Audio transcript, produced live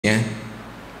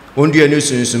Ondu enu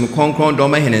sunsum konkron do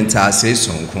ma henentase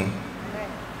sonko.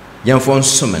 Yamfon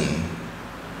sumen.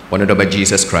 One do ba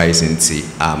Jesus Christ inti.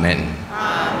 Amen.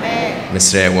 Amen.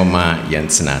 Mr. Woma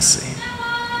Yantinase.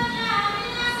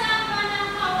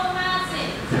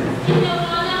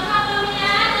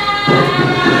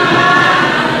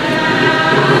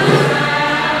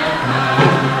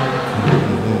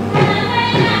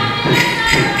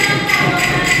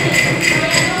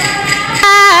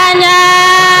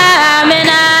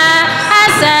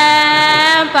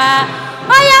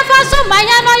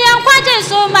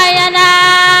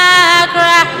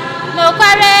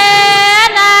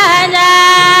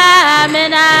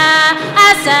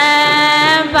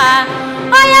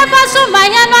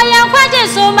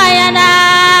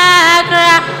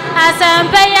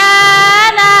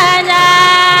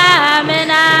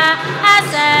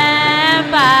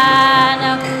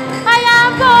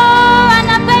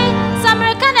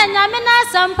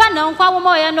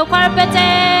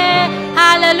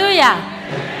 Hallelujah.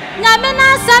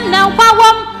 Namina sam na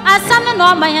kwawom asam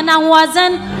no mahena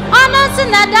hoazen onosi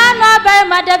na dan no ber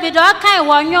ma David o kan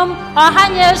wonyom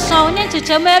ohanye so ni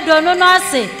chicheme do no no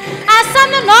se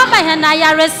asam no mahena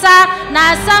yaresa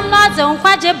na asam no ze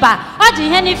nkwaje ba odi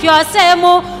heni fi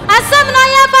osemu asam no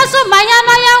ya faso maya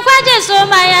no ya nkwaje so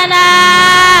maya na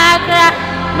kra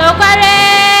no kware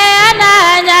na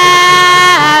nya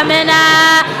mena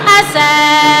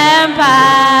asempa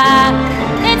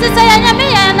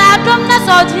Adom na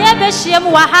so tie be hiem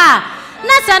wa ha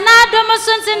na sa na adom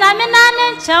sunti na me na ne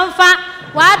nkyemfa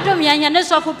wa adom yanye ne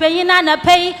sofo peyi na na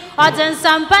pei odin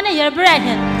sampa ne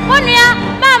yebrehen onua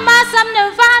mama sam ne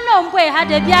mfa no mpo ha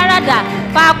de biara da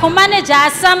fa akoma ne ja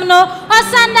asam no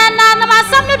osanda na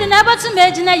masam no de na botu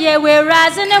megina ye we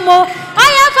raze ne mo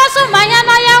oya fa so manya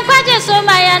no ya nkwaje so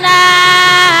manya na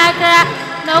kra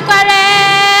no kware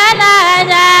na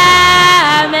nya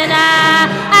mena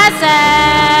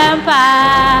asempa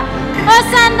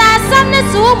Osana samne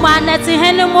su manati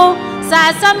henumu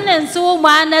sa samne su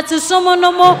manati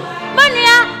sumunumu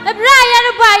Manuya ebraya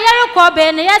ruba yare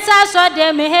kobe ne yasa so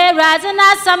de me he razi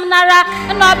na samnara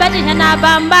no bedi hena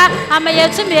bamba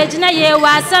amayetu mejina ye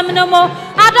wa samnumu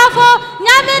adofo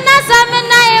nyame na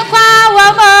samna ekwa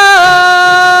womo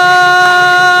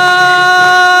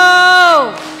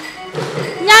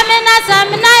nyame na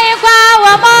samna ekwa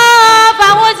womo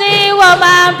fawuzi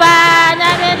womamba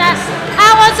nyame na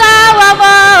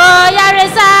Wamo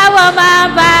yaresa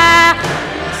wamamba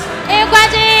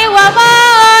Ikwaji wamo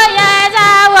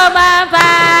yaza wamamba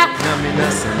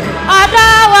Odo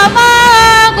wamo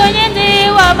kunyindi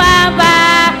wamamba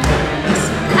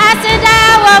Asida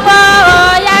wamo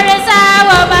yaresa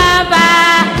wamamba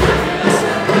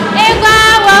Ikwa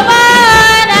wamo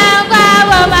nangwa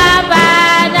wamamba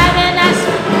Namina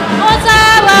Usa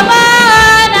wamo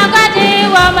nangwaji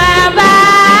wamamba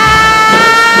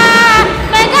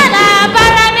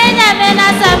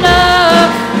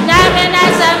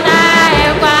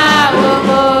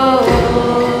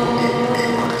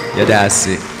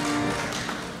Yadasi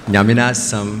Nyamina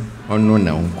sam ono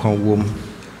na nkwawom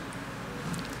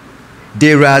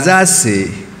De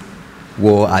razase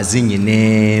wo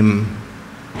azinyinem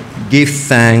give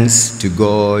thanks to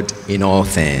God in all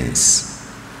things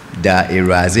da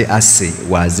eraze ase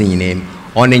wa azinyinem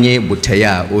onenye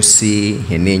butaya osi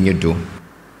henenyo do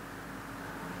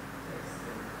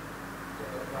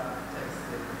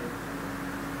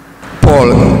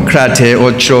Paul krate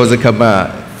ochoze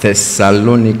kaba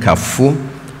Thessalonica fu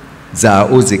za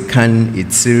ozikan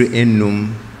itir enum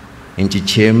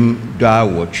nchichem do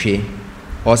awotwe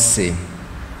ose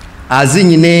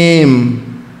azinyinem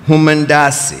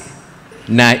humandase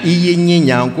na iyenye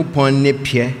nyankopon ne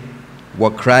pie wo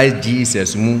Christ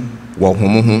Jesus mu wo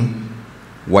homoho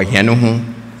wo hene ho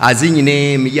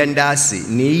azinyinem yandase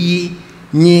ne yi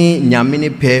nye nyame ne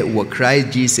pe wo Christ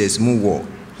Jesus mu wo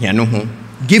hene ho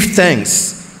give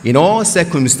thanks in all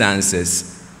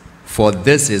circumstances for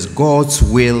this is God's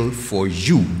will for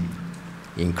you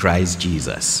in Christ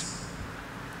Jesus.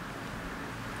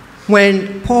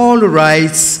 When Paul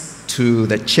writes to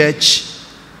the church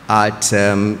at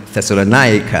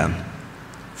Thessalonica,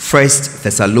 1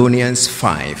 Thessalonians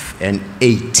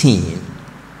 5:18,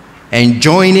 and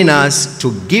joining us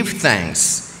to give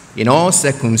thanks in all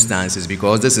circumstances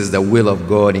because this is the will of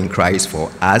God in Christ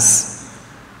for us,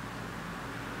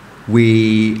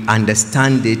 we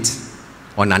understand it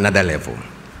on another level.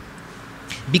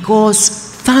 Because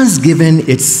thanksgiving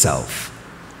itself,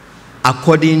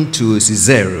 according to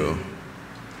Cicero,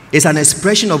 is an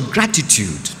expression of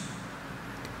gratitude.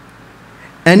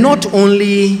 And not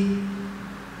only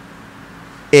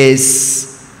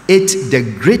is it the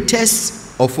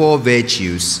greatest of all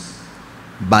virtues,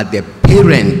 but the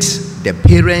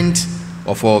parent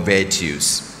of all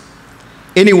virtues.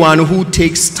 Anyone who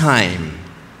takes time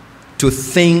to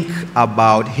think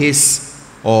about his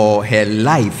or her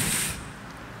life,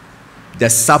 the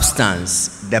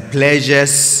substance, the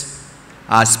pleasures,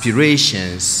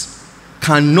 aspirations,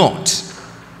 cannot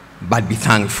but be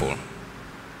thankful.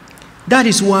 That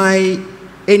is why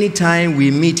anytime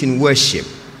we meet in worship,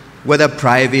 whether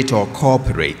private or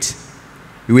corporate,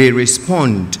 we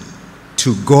respond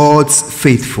to God's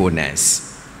faithfulness,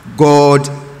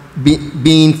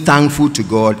 being thankful to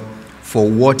God for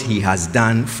what he has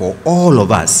done for all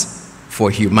of us,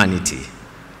 for humanity.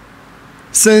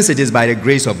 Since it is by the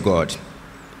grace of God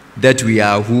that we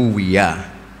are who we are,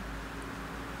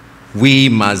 we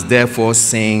must therefore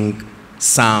sing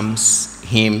psalms,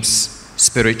 hymns,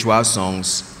 spiritual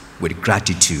songs with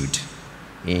gratitude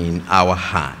in our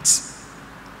hearts.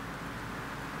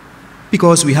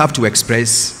 Because we have to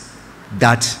express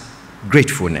that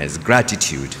gratefulness,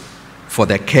 gratitude for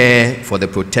the care, for the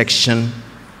protection,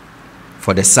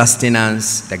 for the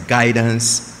sustenance, the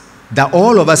guidance that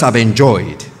all of us have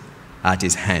enjoyed at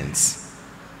his hands.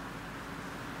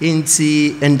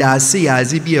 Inti endasi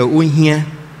azibia unhia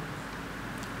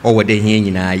owo de hia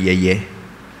nyina yeye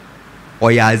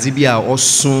oya azibia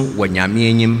oso wanyame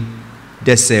enyim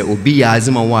de se obi ya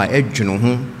azima wa adwunu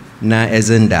ho na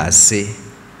ezendase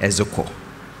ezoko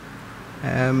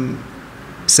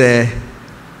se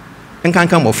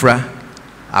nkanka mofra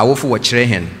awofo wo kire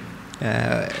hen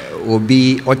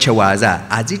obi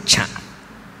ochewaza azicha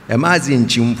emazi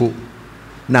nchimpo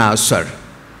na asor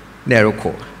na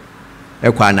eroko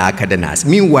ekwa na akadenas.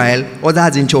 Meanwhile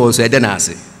others in chose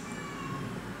edenase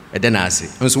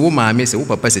nso wo maame se wo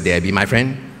papa se there be my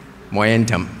friend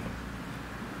moyentam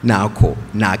na akọ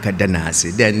na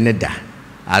akadenas then ne da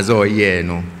azo ye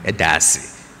no edase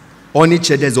oni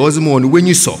chedes ozimo no when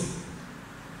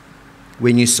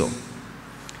you saw.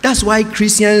 That's why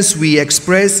Christians, we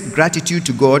express gratitude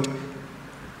to God,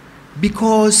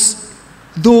 because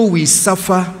though we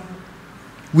suffer,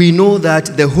 we know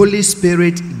that the Holy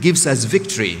Spirit gives us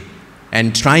victory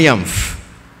and triumph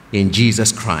in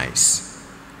Jesus Christ.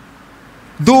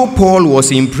 Though Paul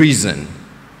was in prison,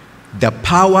 the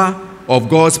power of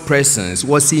God's presence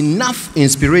was enough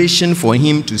inspiration for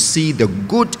him to see the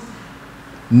good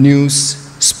news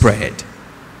spread.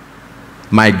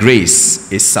 My grace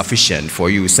is sufficient for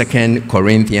you, 2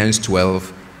 Corinthians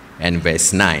 12 and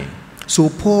verse 9. So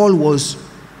Paul was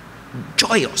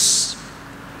joyous.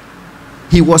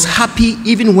 He was happy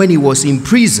even when he was in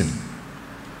prison,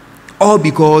 all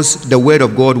because the word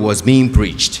of God was being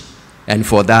preached, and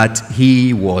for that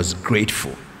he was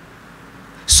grateful.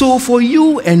 So for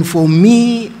you and for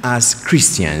me as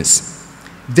Christians,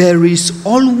 there is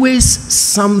always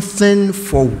something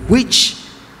for which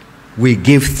we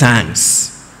give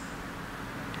thanks.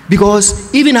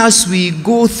 Because even as we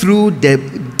go through the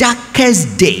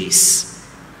darkest days,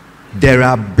 there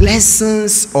are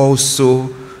blessings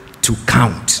also to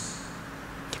count.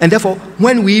 And therefore,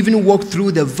 when we even walk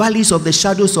through the valleys of the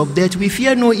shadows of death, we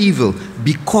fear no evil,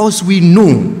 because we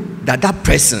know that that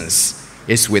presence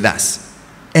is with us.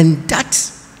 And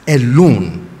that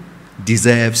alone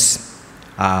deserves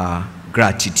our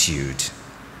gratitude,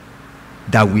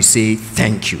 that we say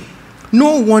thank you.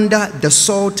 No wonder the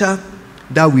Psalter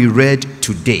that we read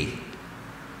today,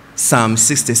 Psalm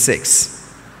 66,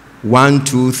 1,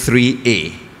 2,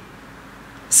 3a,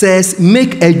 says,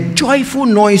 make a joyful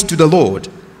noise to the Lord,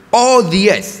 all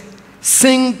the earth,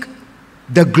 sing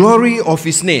the glory of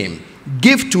his name,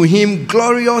 give to him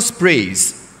glorious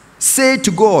praise, say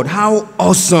to God, how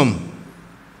awesome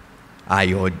are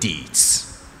your deeds.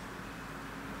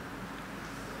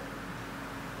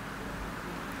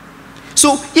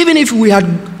 So even if we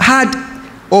had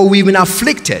or we've been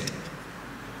afflicted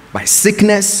by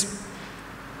sickness,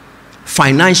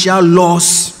 financial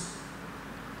loss,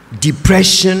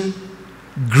 depression,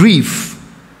 grief,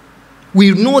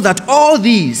 we know that all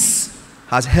these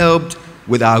has helped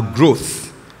with our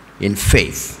growth in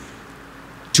faith,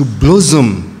 to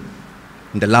blossom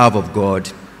in the love of God,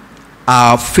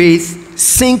 our faith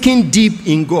sinking deep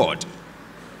in God,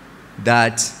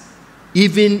 that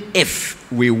even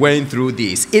if we went through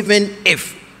this, even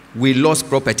if we lost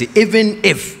property, even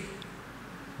if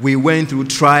we went through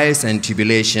trials and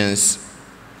tribulations,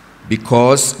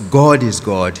 because God is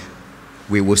God,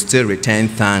 we will still return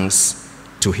thanks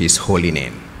to his holy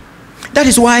name. That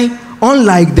is why,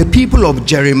 unlike the people of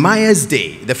Jeremiah's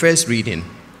day, the first reading,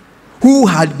 who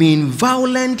had been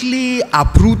violently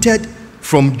uprooted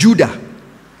from Judah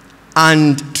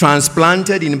and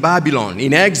transplanted in Babylon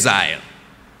in exile,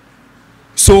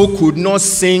 so could not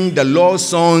sing the Lord's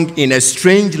song in a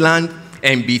strange land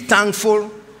and be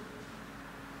thankful.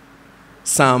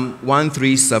 Psalm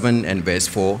 137 and verse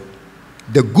 4.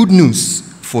 The good news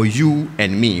for you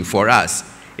and me, for us,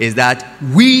 is that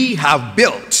we have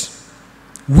built,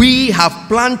 we have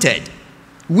planted,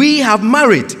 we have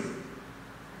married,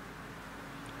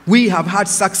 we have had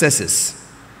successes.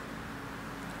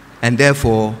 And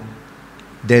therefore,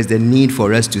 there's the need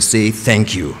for us to say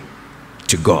thank you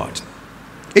to God.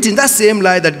 It's in that same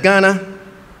light that Ghana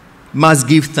must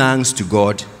give thanks to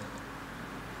God,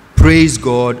 praise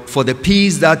God for the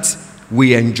peace that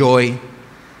we enjoy,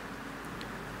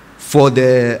 for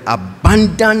the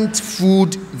abundant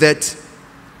food that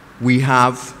we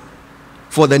have,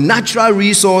 for the natural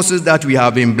resources that we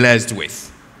have been blessed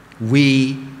with.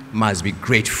 We must be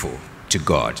grateful to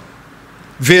God.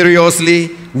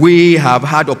 Variously, we have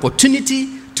had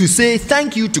opportunity to say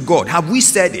thank you to God. Have we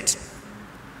said it?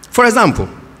 For example,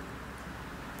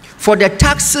 for the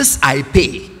taxes I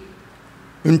pay,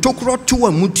 ntokroto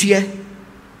amutie,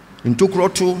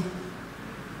 ntokroto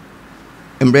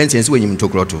embrace when you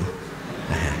ntokroto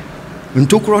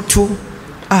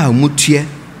amutie,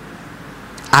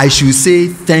 I should say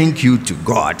thank you to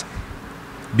God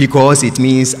because it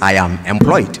means I am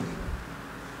employed.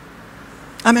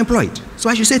 I'm employed, so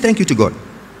I should say thank you to God.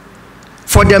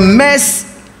 For the mess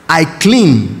I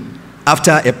clean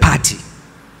after a party,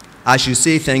 I should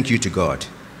say thank you to God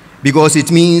because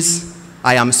it means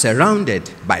I am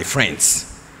surrounded by friends.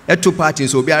 Etu party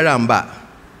so be aramba.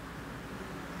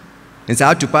 Nsa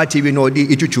atu party we no di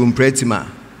itutu mpretima.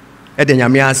 Ede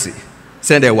nyame ase.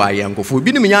 Send the wa yankofo.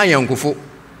 Bi ni nya yankofo.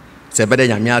 Se bede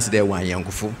nyame ase de wa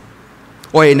yankofo.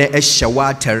 Oye ne ehye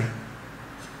water.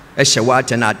 Ehye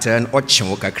water na turn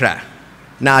ochim kakra.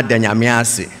 Na ade nyame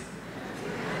ase.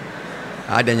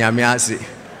 Ade nyame ase.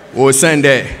 O send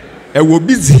e wo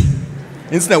busy.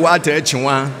 Instead water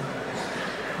echinwa.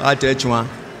 Water echinwa.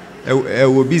 E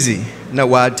wo busy na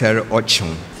water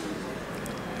ochim.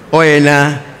 Oye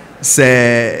na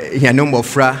se hiano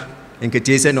mbofra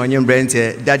nkete se no nyem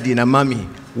brente daddy na mommy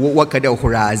wakade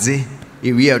horaze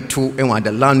we are two and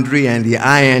the laundry and the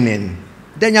ironing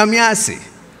then nyame ase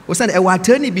o say e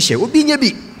water ni bi hye obi nya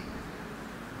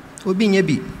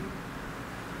bi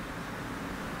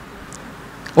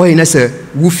oye na se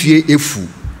wo fie efu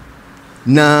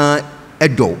na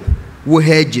edo wo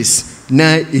hedges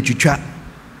na etwitwa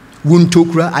wo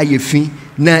ntokura ayefi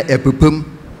na epepem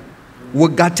wo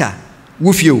gata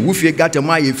wufie gata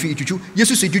ma yefi chuchu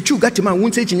yesu se chuchu gata ma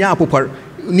wonse chinya apopar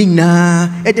ni na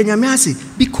edanyame ase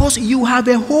because you have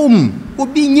a home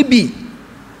obi nyi bi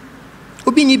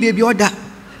bi oda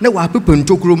na wa pepe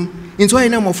ntokrom nso ayi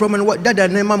na mo from na dada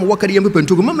na mama wakare yem pepe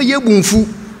ntokrom mama ye bunfu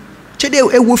chede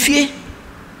e wo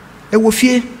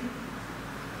fie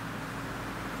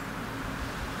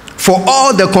for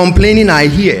all the complaining I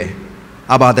hear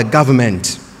about the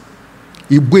government.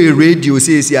 Igwe radio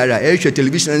says yara ehwe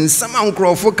television sama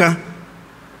nkrofoka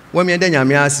wa me ndanya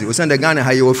me ase o send Ghana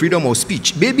ha your freedom of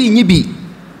speech baby nyibi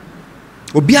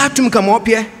obi atum kama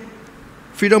opie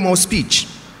freedom of speech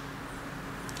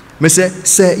me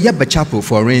say ya ba chapel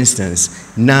for instance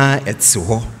na etse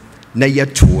ho na ye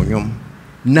to nwom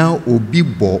na obi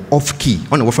bo off key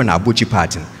on wo for na abochi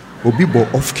party obi bo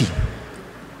off key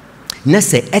na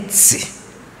say etse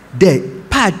the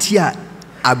party a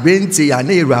abrente ya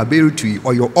na eru aberutu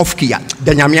or your off key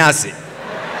danyame ase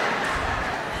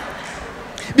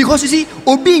because you see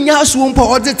obi nya so mpo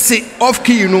odete off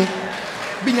key no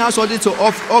bi nya so odete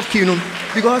off key no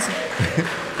because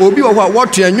obi wo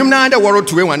what enwum na da woro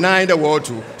to we na da woro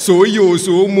to so you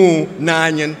so mu na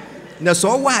anyen na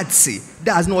so what say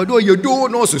that's no do you do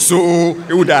no so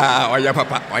e da oya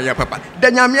papa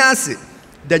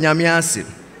danyame ase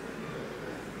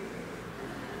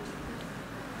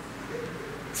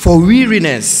for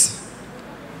weariness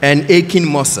and aching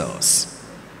muscles.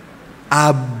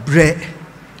 Abre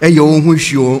eyo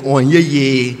hunhwio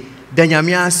onyeye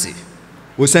danyame ase.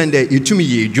 Wo sende itumi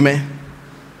ye dwume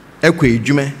ekwa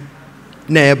edwume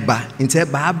na eba nte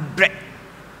ba abre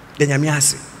danyame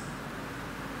ase.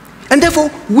 And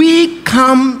therefore we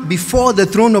come before the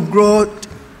throne of God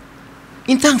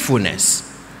in thankfulness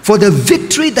for the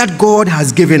victory that God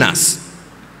has given us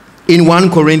in 1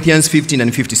 Corinthians 15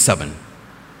 and 57.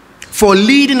 For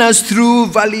leading us through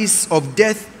valleys of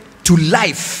death to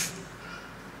life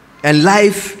and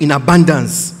life in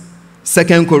abundance.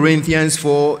 2 Corinthians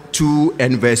 4:2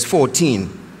 and verse 14.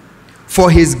 For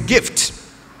his gift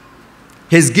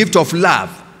of love.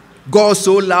 God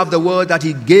so loved the world that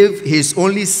he gave his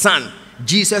only son,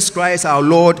 Jesus Christ our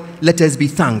Lord. Let us be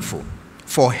thankful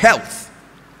for health,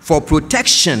 for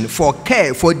protection, for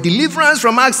care, for deliverance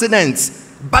from accidents,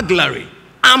 burglary,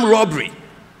 armed robbery.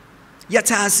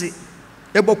 Yatasi.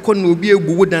 eboko no obi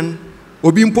ebu wudan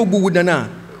obi mpo bu wudan a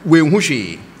we hu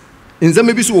hwe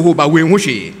nzama bi so ho ba we hu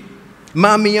hwe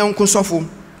ma me yanko sofo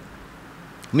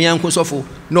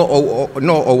no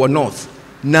owo north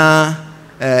na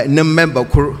na member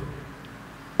kor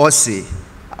osi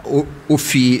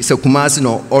ofi sekumasi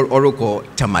no oroko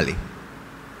tamale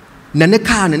na ne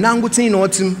car na ngutin na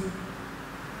otim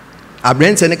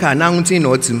abrente ne car na ngutin na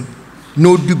otim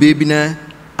no du baby na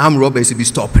am robbers be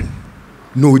stopping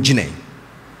no gine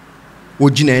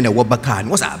na wo baka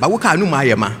no sa ba wo car no ma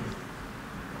ayema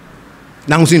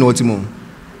na ngutin na otim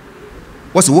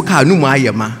wo se wo car no ma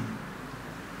ayema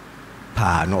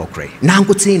pa no okre na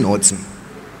ngutin na otim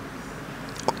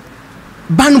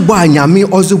ban bo anyame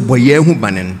ozo boye hu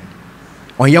banen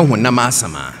onye hu na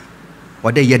masama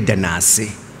ode ye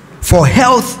danase for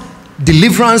health,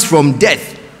 deliverance from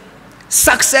death,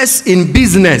 success in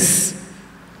business,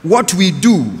 what we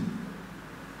do.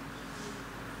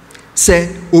 Say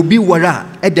obi wara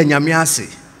eda nyame ase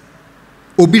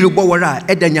obi rubo wara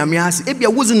eda nyame ase ebia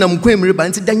wozu nam kwemreba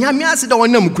nti da nyame ase da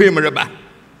wonam kwemreba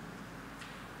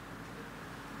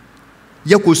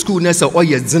yako school na se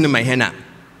oye zin ma hena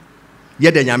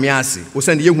ye da nyame ase wo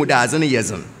sande yehu da azin ye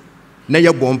zin na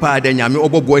ye bompa da nyame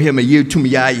obobo he ma ye tum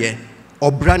ya ye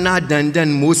obrana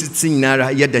dandan mositi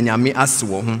nyinara ye da nyame ase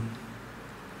wo ho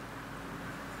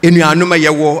enuanoma ye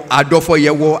wo adofo ye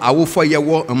wo awofo ye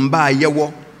wo mba ye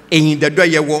wo ehindedo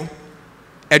ye wo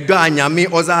edo anyame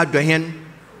oza adohen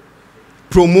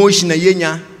promotion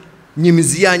yenya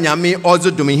nyimzia anyame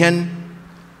ozo domihen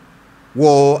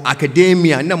wo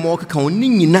academia na mo kaka oni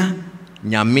nyina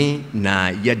nyame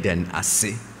na yeden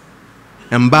ase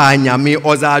mba anyame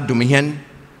oza adomihen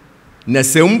na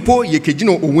sempo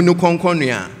yekegino owunu konkonu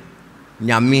ya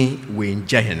nyame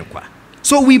wenja hen kwa.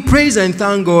 So we praise and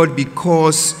thank God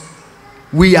because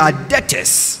we are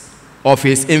debtors of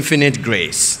His infinite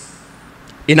grace.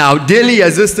 In our daily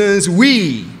existence,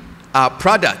 we are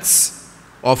products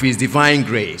of His divine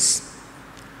grace.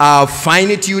 Our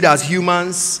finitude as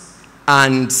humans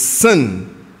and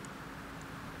sin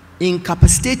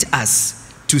incapacitate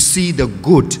us to see the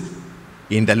good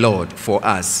in the Lord for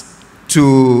us,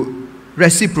 to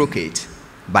reciprocate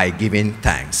by giving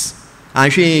thanks.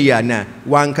 And she yana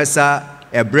wankasa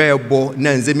ebrebo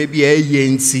na nzeme bi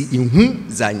eyensi ihu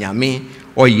za nyame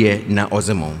oye na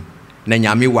ozemo na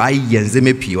nyame wa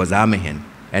yenzeme pi ozamehen,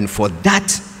 and for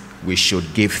that we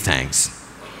should give thanks.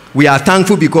 We are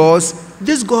thankful because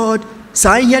this God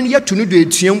sayen yetunu do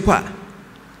etuempa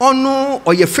ono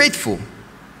oye faithful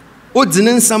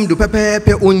odinin sam do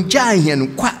pepepe onja hen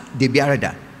kwa de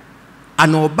biarada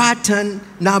ano batan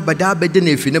na bada bede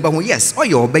na efi ne ba ho. Yes,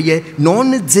 oye obeye no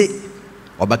ne de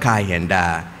obaka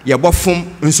henda ye bofum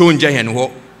nso nje hen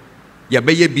ho ye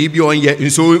beye bibi onye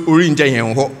nso ori nje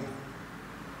hen ho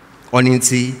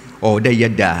oninti o de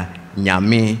yeda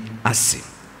nyame ase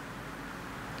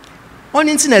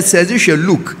oninti na says you should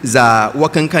look za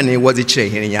wakanka ne wazi kire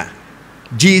hen ya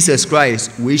Jesus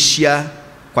Christ we share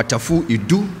kwatafu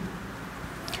idu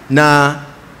na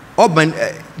oban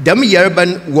dam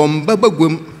yerban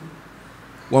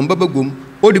wombabagum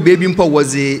odu baby mpa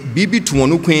wazi bibi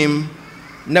tuonu kwem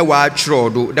na wa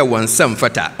trodo da wansam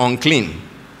fata unclean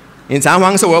in san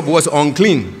wang so was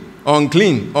unclean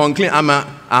ama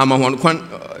hon kwan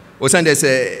o san de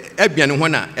se ebian ho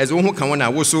na ezo ho kan ho na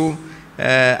wo so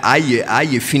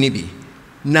aye fini bi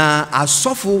na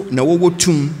asofo na wo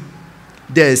wotum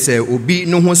de se obi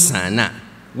no ho sana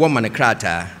wo man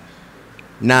krata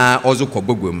na ozo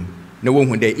kobogwem na wo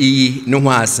hu de iyi no ho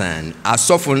asan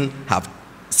asofo have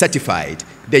certified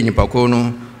de nyipako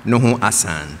no ho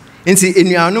asan. Nti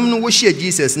enuanom no wo hye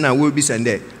Jesus na wo bi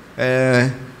sande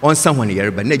on someone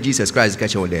yerba na Jesus Christ ka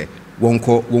che de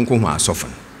wonko hu asofo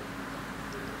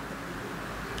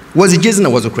was Jesus na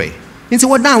was okray. Nti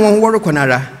wo dan won wo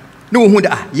rekonara na wo hu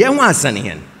da ye hu asan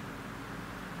hen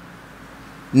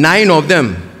 9 of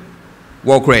them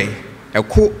wo okray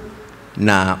eko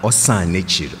na osan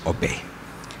nature obey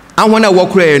anwana wo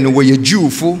okray no wo ye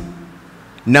Jewfo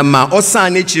na ma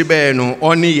osan nature be no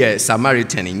oni ye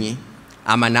Samaritan nyi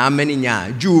amana amani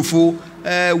nya Jewfo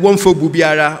wonfo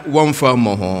bubiara wonfo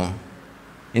moho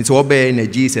nti obey na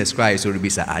Jesus Christ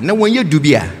oribisa na wonye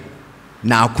dubia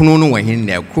na akono no wahin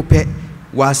na ekope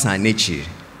wasan nature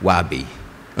wa be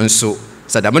nso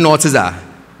sadame no otiza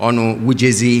ono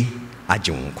wujezi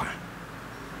ajinkwa.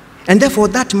 And therefore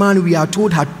that man, we are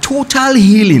told, had total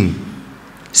healing,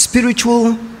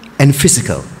 spiritual and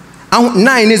physical.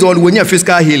 9 is all when you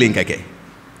physical healing kake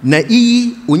na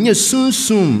iyi onye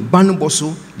sunsum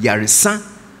banboso yaresa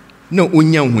no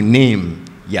onya hu name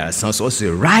yaresa. So say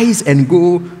rise and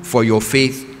go, for your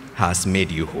faith has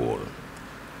made you whole.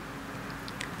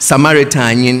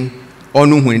 Samaritan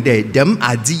onu hu de dem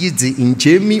ade yi di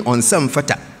nchemi onsam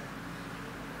fata.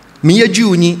 Me ye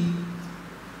Jew ni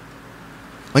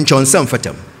onche onsam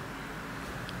fata.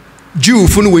 Jew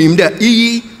funu we imda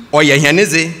iyi oye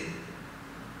hyaneze.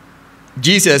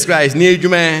 Jesus Christ ni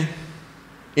edwuma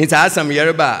inta asam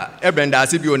yereba ebrenda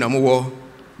asibio na mo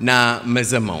na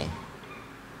mezemon.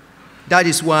 That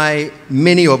is why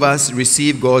many of us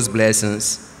receive God's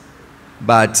blessings,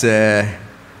 but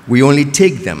we only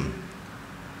take them.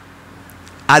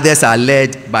 Others are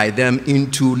led by them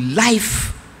into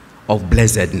life of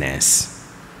blessedness.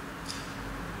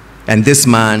 And this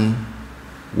man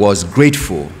was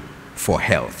grateful for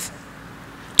health.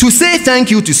 To say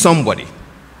thank you to somebody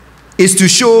is to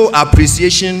show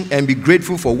appreciation and be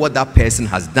grateful for what that person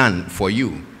has done for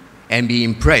you and be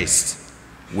impressed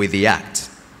with the act.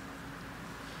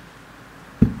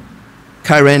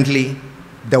 Currently,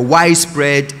 the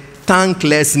widespread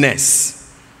thanklessness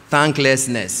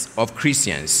of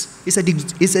Christians is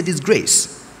a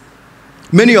disgrace.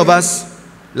 Many of us,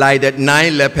 like the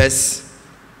 9 lepers,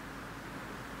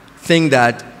 think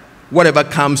that whatever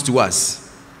comes to us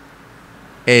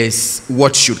is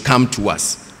what should come to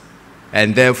us.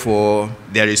 And therefore,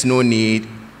 there is no need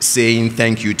saying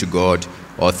thank you to God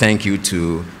or thank you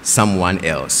to someone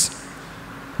else.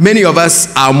 Many of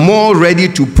us are more ready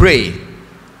to pray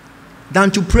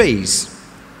than to praise.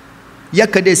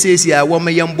 Yakade says ya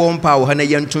wama yambon pa ohana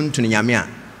yantuntun nyame a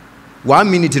 1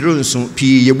 minute runso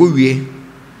pi yebowie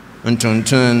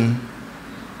ntuntun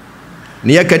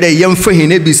ne yakade yamfa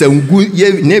hene bisa ngu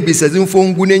ye ne bisa zinfo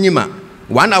ngu n'enyima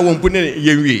 1 hour mpu ne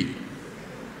yewie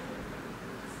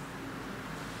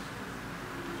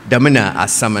damina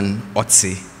asaman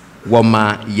otse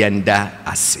wama yanda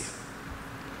ase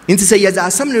inti se yaza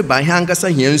asamne ba hangasa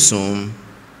hiensom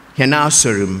hena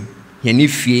asorim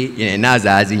Yenifie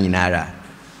yenazazi nyinara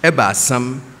eba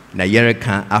asam na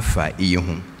yereka afa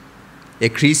iyehu a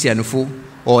Christian fo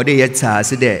or de yeta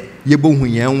se de yebohu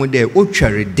yan de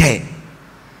otware de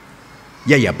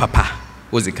ya papa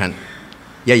ozikan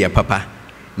ya papa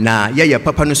na ya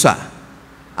papa no so a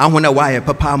ahona wa ya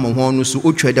papa mo ho no so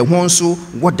otware de ho so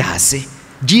wodase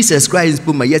Jesus Christ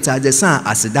bu ma yeta de san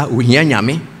aseda ohia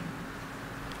nyame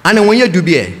ana won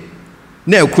yadubie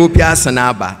na ekropia asana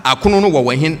aba akono no wo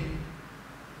wahin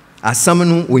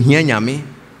asamanu ohia nyame.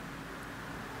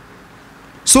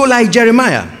 So like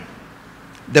Jeremiah,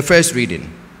 the first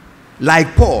reading,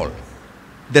 like Paul,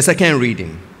 the second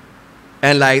reading,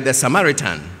 and like the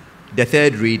Samaritan, the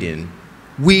third reading,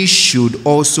 we should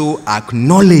also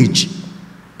acknowledge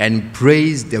and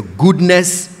praise the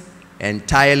goodness and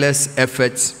tireless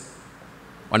efforts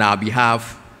on our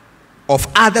behalf of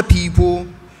other people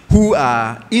who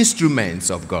are instruments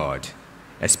of God,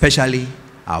 especially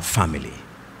our family.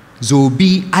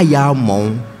 Zobi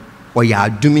ayamon or ya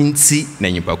duminti na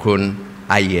nyipakron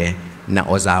aye na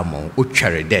ozamon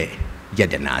utware de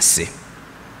yede na ase.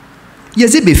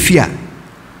 Yeze be fear.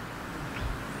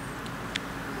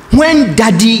 When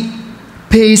daddy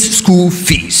pays school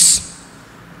fees,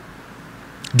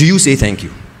 do you say thank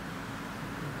you?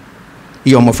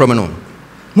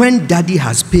 When daddy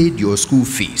has paid your school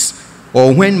fees,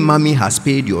 or when mommy has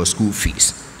paid your school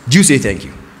fees, do you say thank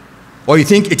you? Or you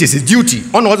think it is his duty?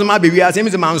 On was my baby as him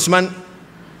is a mansman.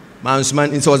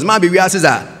 It was my baby as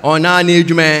on our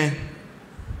age man.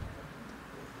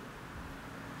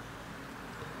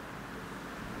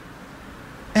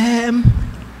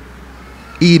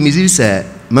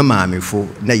 Mrs. Mamma me for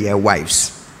na your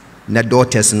wives, na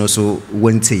daughters no so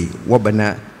won't say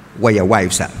wabana where your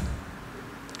wives are.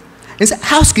 It's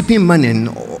housekeeping money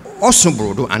also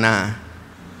brodo ana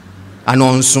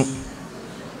anonso.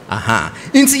 Aha.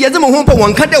 Inti yademo hompa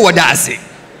wankade wadase.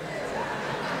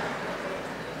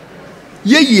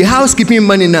 Ye housekeeping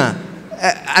money na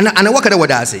ana wakade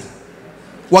wadase.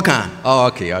 Waka. Oh,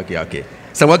 okay.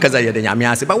 So wakaza yede nyame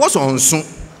ase, but what's on so?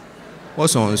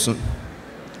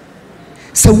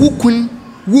 So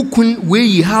wukun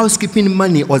we housekeeping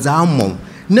money ozamo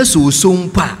na so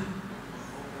mpa.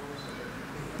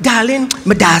 Darling,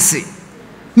 medase.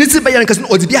 Niti bayan kasun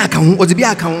odibia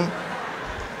aka ho.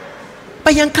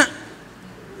 Bayanka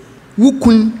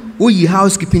wukun oyi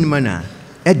housekeeping mana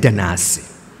edanase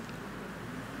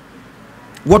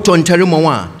woto ntaremo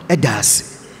wa edase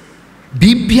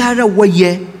bibiara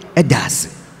woye edase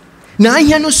na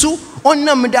ahia no so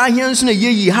onnam da ahia so na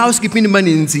yeyi housekeeping mana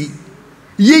nti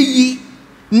yeyi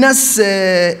na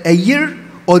se eyir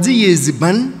odi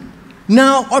yeziban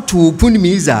na oto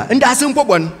punimiza ndase mpo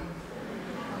bon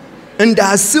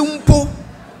ndase mpo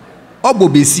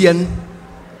obobesian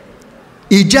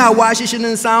ija wa shishin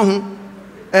nsa ho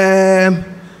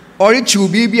ori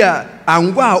chubi bia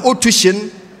angwa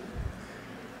otushin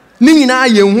Nina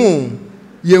yehu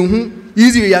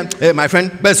easy my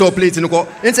friend best all plate in the call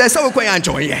and say so quite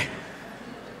enjoy ye.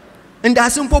 And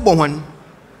that's simple one.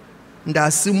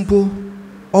 That's simple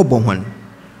or one.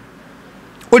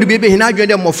 Or the baby in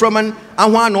Nigeria more from and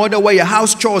one other way a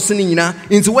house chores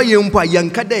into way you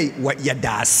young kade what ya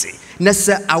dasi.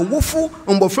 Nessa a woeful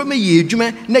from a year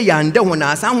jume na yanda one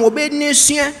as and obey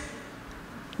nation.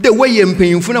 The way you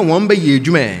pay for one by year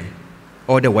jume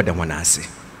or the what the one I say.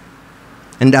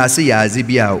 And I say,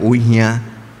 Azibia, we hear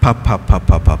papa.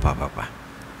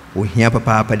 We hear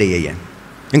papa de yen.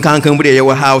 And can't come with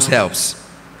your house helps.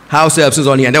 House helps is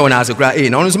only and no one has a cry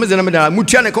in. On some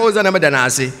Mutiana calls and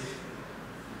Amadanasi.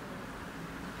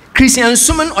 Christian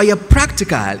summon or your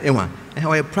practical, Emma, and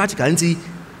how you practical and see,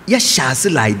 yes, shall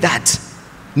like that.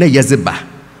 Ne Yazeba.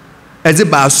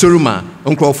 Azeba Suruma,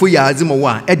 Uncle Fuya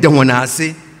Zimawa,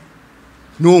 Edawanasi.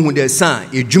 No one their son,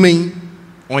 a dreaming.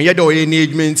 On your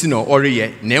engagement, no, or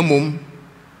ye, Nemum.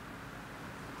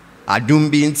 I don't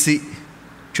be in see,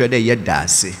 trade yet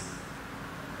dasi.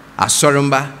 A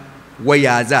sorumba, where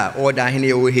yaza, or da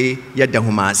hini ohe, yet the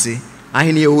humasi. I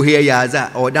hini ohe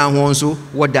yaza, or down honso,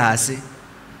 what dasi.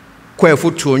 Quail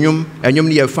foot tronium, and you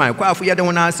near fine, quail for yet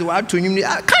one answer, what to you,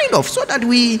 kind of, so that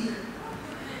we.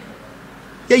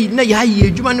 Ye,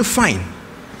 you man fine.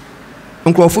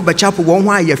 Uncle Fuba Chapel won't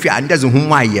why ye fear and doesn't whom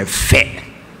why ye fair.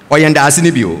 Oyanda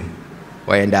asinibi.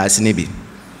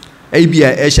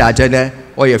 Abia esha jana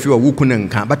oya fi wukun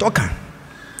nkan but oka.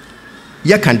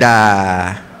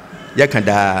 Yakanda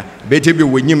betebi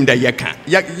wonyim da yaka.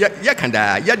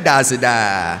 Yakanda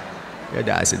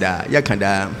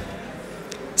yakanda.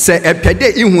 Se epede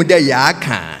ihu da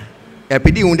yaka.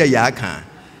 Epede ihu da yaka.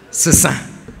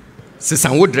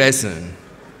 Sisan wo dressing.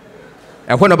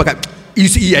 E hono baka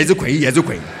isi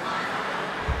yazukwen.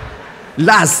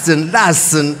 Last,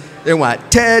 what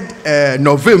 3rd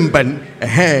November,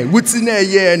 what's in a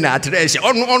year na trash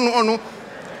on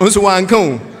also one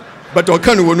come, but or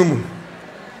can one.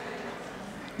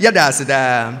 Yadas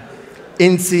da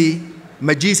insi,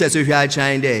 my Jesus if you are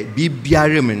trying there, be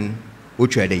biariman,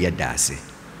 which are the yadasi.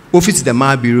 Office the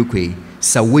Mabiruque,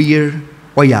 Sawir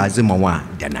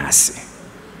Oyazimawa Danasi.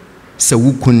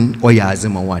 Sawukun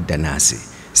Oyazimawa Danasi.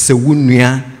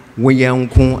 Sawunia.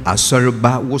 Wayanko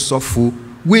asorba wosofu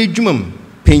wejumam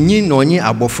penyin no nye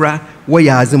abofra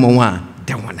wayazemawa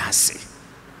danwanase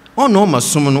ono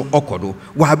masom no okodo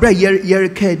wa bra yer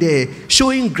kede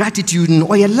showing gratitude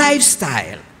or your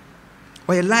lifestyle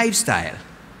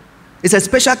it's a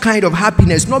special kind of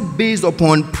happiness not based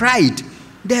upon pride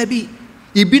there be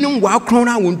ibinum wa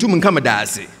krona wontum nkama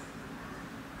dase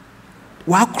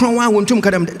wa krona wontum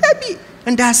kadam there be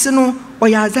and dase no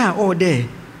oyaza all there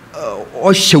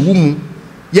or shawum,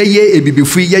 ye baby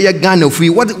free, ye Ghana free.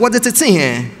 What is it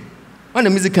saying? On the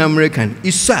music American,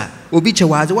 Isa, Obicha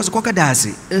was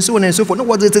Kokadasi, and so on and so forth. No,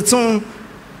 what is it song?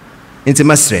 Into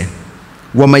Mastre.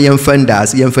 Wama yan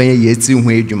fandas, yan fanya yetu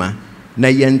wejuma, na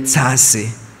yan tase,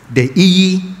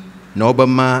 the na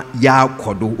obama ya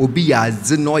kodo, obi ya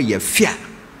zino ye fia,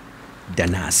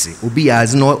 danasi, obi ya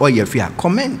zino o ye fia.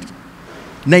 Comment.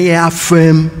 Na ye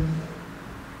affirm,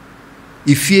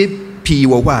 if ye P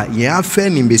wa ya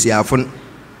firm in Besiafon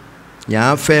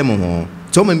ya firm ho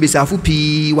so men Besiafu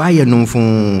P why you no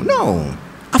fun no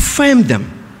affirm them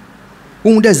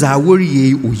unda za wori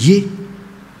ye oye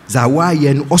za wa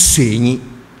ye no osenyi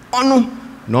ono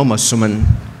no masoman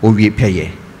owie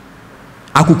peye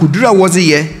akukudura wozi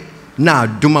ye na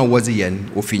aduma wozi ye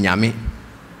ofinyame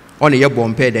ono ye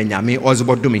bompe de nyame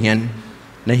ozbo dum hen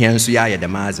na hen so ya ye de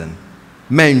mazan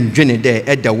men dwene de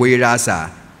eda weira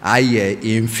sa aye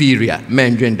inferior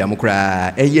men dwen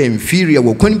democrat eye inferior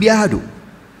wo kon biado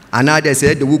another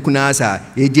said the wukuna sa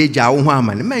ejeja wo ho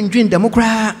amane men dwen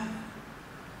democrat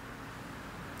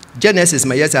Genesis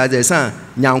my yes as son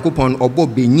nyankopon obo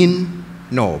benyin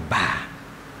no ba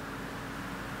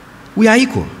we are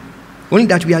equal only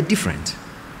that we are different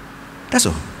that's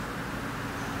all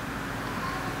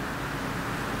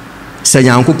sa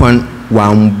nyankopon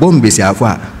wa mbombesi afo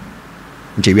a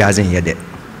nche wiazen yede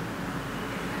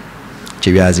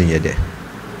chewiazen yede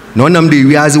no nam de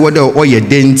wiaze wode oye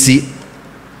denti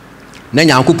na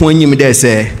nyankopon nyim de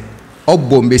se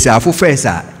obombesi afo first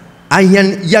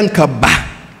ahyan yanka ba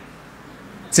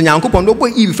se nyankopon do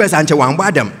boy Eve first anche wan bo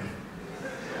Adam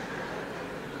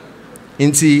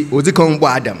nti odikon bo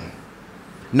Adam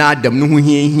na Adam no ho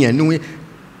hia no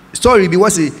story bi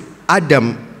was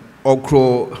Adam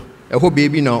okro eho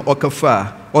baby na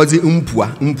okafa ozi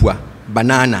mpua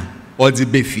banana ozi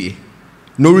befie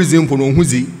no reason for no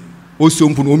huzi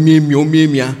osompo no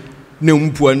miemia na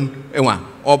mpua enwa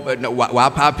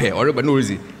wa pape or no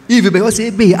reason Eve be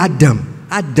say be Adam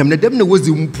Adam na dem na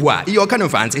wozi mpua. You kind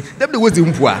of fancy. Dem na wozi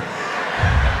mpua.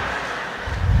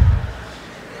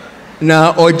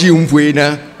 Na oji mpue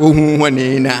na ohu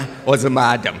hone na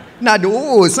ozema Adam. Na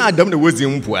do san Adam na wozi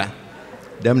mpua.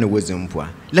 Dem na wozi mpua.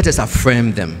 Let us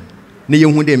affirm them. Ne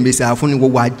yehu de mbesa afunu wo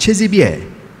wa chezi bie.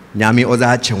 Nyame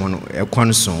oza ache wono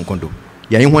ekon so nkondo.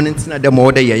 Ya yehu ntina dem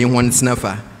oda ya yehu ntina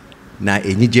fa na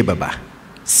enyije baba.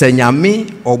 Se nyame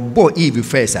obo Eve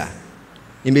first a.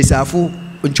 Mbesa afu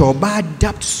nchoba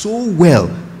adapt so well.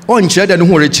 On cheda no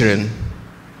ho rechiren.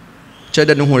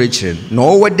 Cheda no ho rechiren.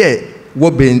 No wo de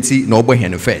wo benti na obo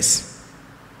hen first.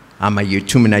 Ama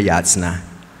yetum na yatsna.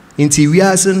 Inti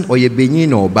wiasen oye benyi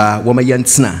na oba wo ma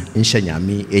yantsna nhya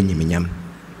nyame enyiminyam.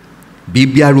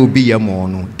 Bibia robi ya mo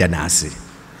no danase.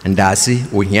 Ndase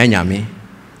ohia nyame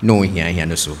na ohia hia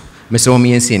no so. Mese wo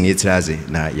miensi ni traze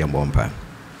na yambompa.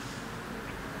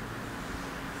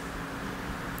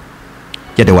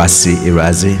 Yede wasi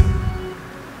iraze.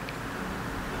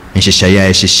 Nhyehyaya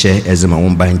ehyehyɛ ezema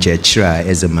womba nche kyira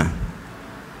ezema.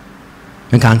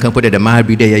 Nkanka pode de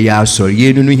mabi de ya asori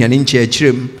yenu no hia ne nche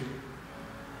kyirem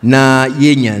na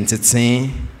yenya nteten.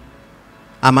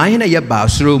 Amahe na ye ba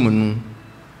asoro mu no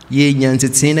yenya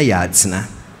nteten na ya atena.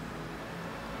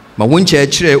 Ma wonche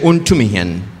kyire ontumi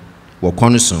hien wo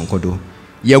kono son kodo.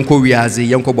 Yenko wiaze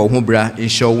yenko bo ho bra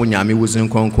nhye wo nyame wuzin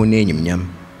konkon na enyimnyam.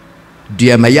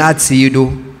 Dua ma ya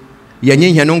atido yenye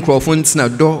hia no nkrofo ntena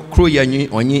do kro yenye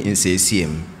onye nsesiem.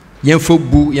 Yenfo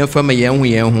bu yenfa ma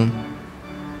yenho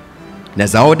na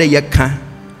za ode yeka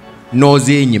no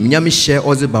ze enyimnyam hye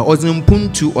ozeba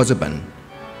ozimpuntu ozeban.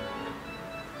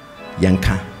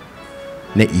 Yanka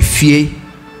na ifie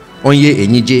onye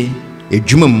enyije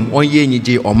edwumam onye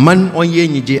enyije oman onye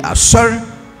enyije asor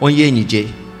onye enyije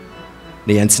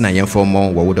na yentina yenfo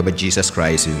mo wo wodo ba Jesus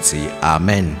Christ nti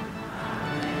amen.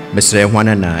 Mesre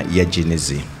hwana na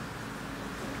yejinizi.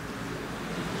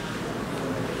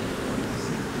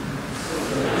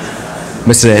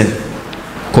 Mesre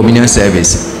communion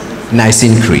service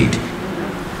Nicene Creed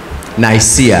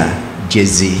Nicaea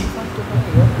Jezi.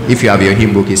 If you have your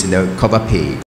hymn book, it's in the cover page.